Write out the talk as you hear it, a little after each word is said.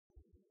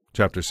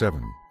Chapter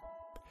 7.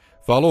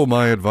 Follow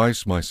my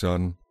advice, my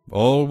son.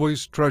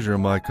 Always treasure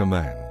my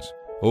commands.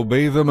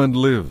 Obey them and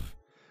live.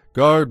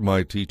 Guard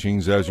my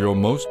teachings as your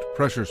most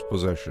precious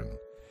possession.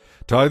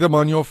 Tie them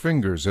on your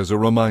fingers as a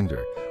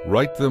reminder.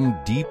 Write them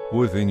deep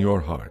within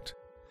your heart.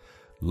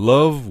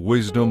 Love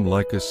wisdom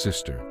like a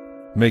sister.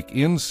 Make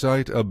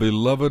insight a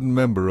beloved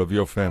member of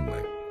your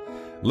family.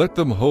 Let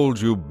them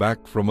hold you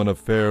back from an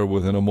affair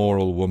with an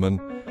immoral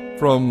woman,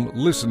 from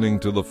listening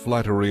to the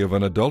flattery of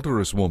an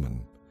adulterous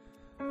woman.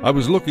 I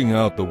was looking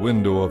out the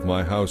window of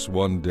my house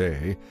one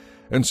day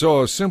and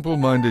saw a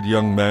simple-minded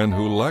young man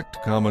who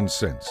lacked common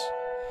sense.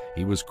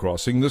 He was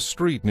crossing the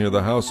street near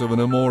the house of an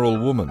immoral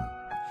woman.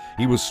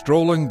 He was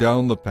strolling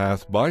down the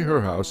path by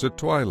her house at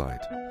twilight,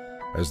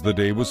 as the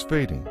day was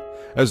fading,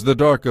 as the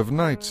dark of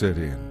night set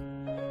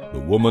in.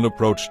 The woman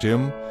approached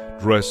him,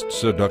 dressed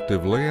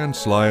seductively and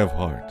sly of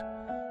heart.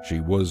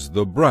 She was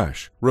the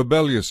brash,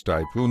 rebellious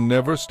type who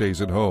never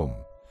stays at home.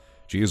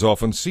 She is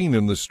often seen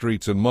in the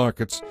streets and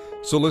markets,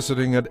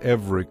 soliciting at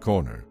every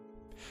corner.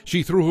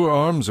 She threw her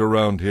arms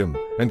around him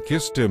and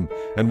kissed him,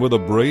 and with a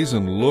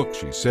brazen look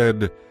she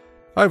said,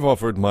 "I've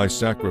offered my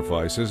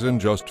sacrifices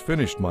and just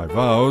finished my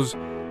vows.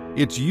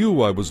 It's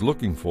you I was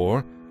looking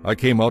for. I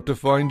came out to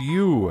find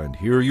you, and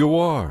here you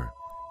are.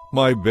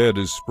 My bed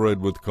is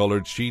spread with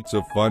colored sheets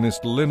of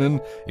finest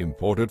linen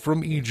imported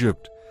from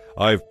Egypt.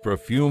 I've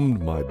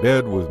perfumed my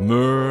bed with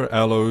myrrh,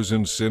 aloes,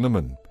 and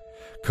cinnamon.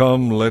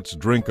 Come, let's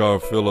drink our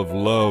fill of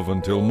love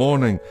until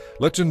morning.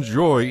 Let's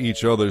enjoy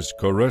each other's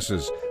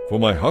caresses, for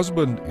my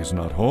husband is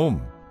not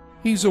home.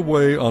 He's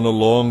away on a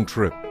long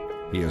trip.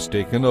 He has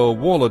taken a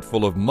wallet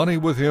full of money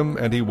with him,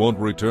 and he won't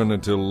return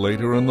until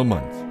later in the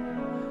month."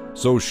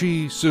 So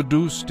she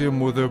seduced him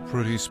with her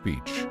pretty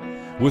speech.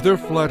 With her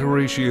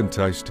flattery she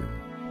enticed him.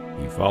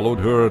 He followed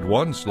her at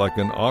once like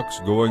an ox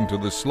going to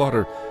the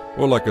slaughter,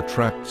 or like a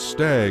trapped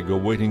stag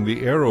awaiting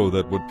the arrow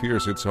that would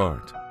pierce its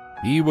heart.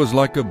 He was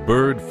like a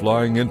bird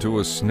flying into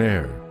a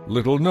snare,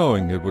 little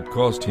knowing it would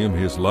cost him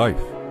his life.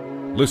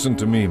 Listen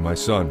to me, my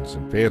sons,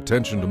 and pay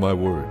attention to my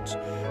words.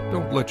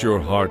 Don't let your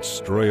hearts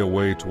stray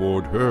away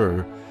toward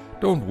her.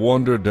 Don't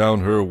wander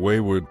down her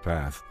wayward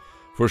path,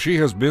 for she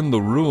has been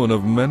the ruin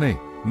of many.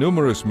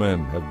 Numerous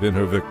men have been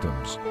her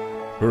victims.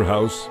 Her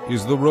house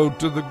is the road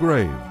to the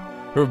grave.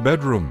 Her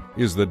bedroom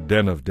is the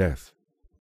den of death.